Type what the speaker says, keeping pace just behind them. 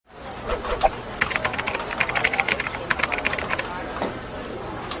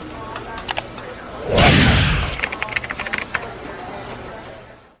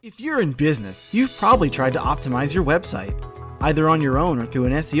you're in business, you've probably tried to optimize your website, either on your own or through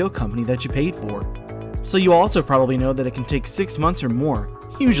an SEO company that you paid for. So you also probably know that it can take 6 months or more,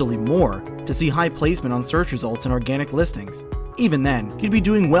 usually more, to see high placement on search results and organic listings. Even then, you'd be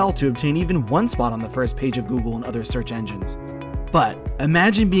doing well to obtain even one spot on the first page of Google and other search engines. But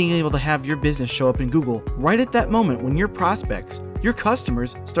imagine being able to have your business show up in Google right at that moment when your prospects, your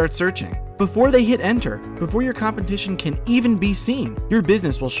customers, start searching. Before they hit enter, before your competition can even be seen, your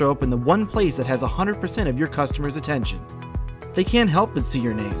business will show up in the one place that has 100% of your customers' attention. They can't help but see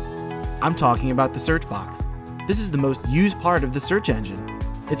your name. I'm talking about the search box. This is the most used part of the search engine.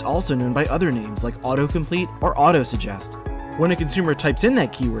 It's also known by other names like autocomplete or autosuggest. When a consumer types in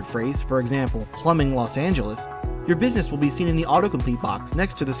that keyword phrase, for example, plumbing Los Angeles, your business will be seen in the autocomplete box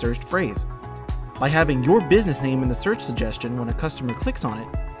next to the searched phrase. By having your business name in the search suggestion when a customer clicks on it,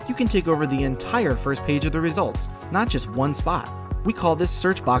 you can take over the entire first page of the results, not just one spot. We call this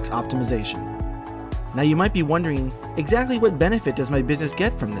search box optimization. Now you might be wondering, exactly what benefit does my business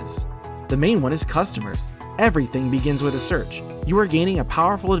get from this? The main one is customers. Everything begins with a search. You are gaining a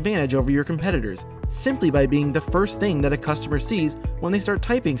powerful advantage over your competitors, simply by being the first thing that a customer sees when they start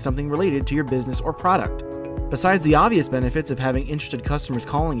typing something related to your business or product. Besides the obvious benefits of having interested customers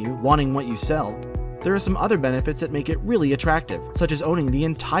calling you, wanting what you sell, there are some other benefits that make it really attractive, such as owning the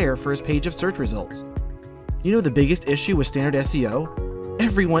entire first page of search results. You know the biggest issue with standard SEO?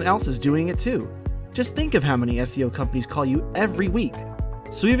 Everyone else is doing it too. Just think of how many SEO companies call you every week.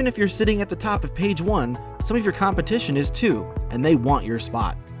 So even if you're sitting at the top of page 1, some of your competition is too, and they want your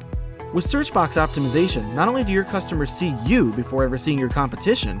spot. With search box optimization, not only do your customers see you before ever seeing your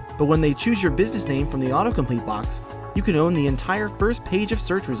competition, but when they choose your business name from the autocomplete box, you can own the entire first page of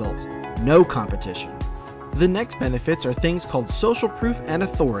search results. No competition. The next benefits are things called social proof and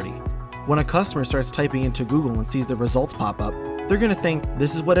authority. When a customer starts typing into Google and sees the results pop up, they're going to think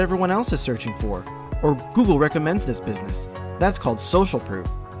this is what everyone else is searching for, or Google recommends this business. That's called social proof.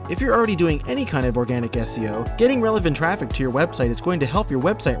 If you're already doing any kind of organic SEO, getting relevant traffic to your website is going to help your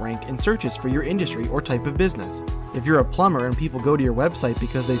website rank in searches for your industry or type of business. If you're a plumber and people go to your website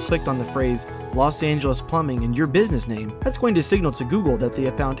because they clicked on the phrase Los Angeles Plumbing and your business name, that's going to signal to Google that they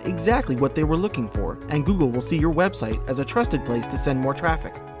have found exactly what they were looking for, and Google will see your website as a trusted place to send more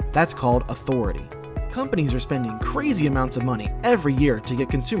traffic. That's called authority. Companies are spending crazy amounts of money every year to get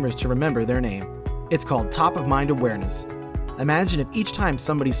consumers to remember their name. It's called top-of-mind awareness. Imagine if each time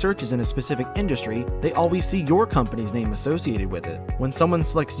somebody searches in a specific industry, they always see your company's name associated with it. When someone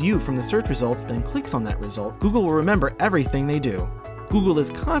selects you from the search results, then clicks on that result, Google will remember everything they do. Google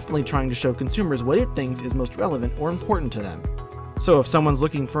is constantly trying to show consumers what it thinks is most relevant or important to them. So if someone's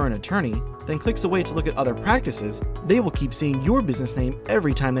looking for an attorney, then clicks away to look at other practices, they will keep seeing your business name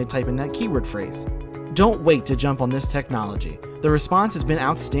every time they type in that keyword phrase. Don't wait to jump on this technology. The response has been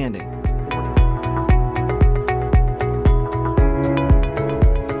outstanding.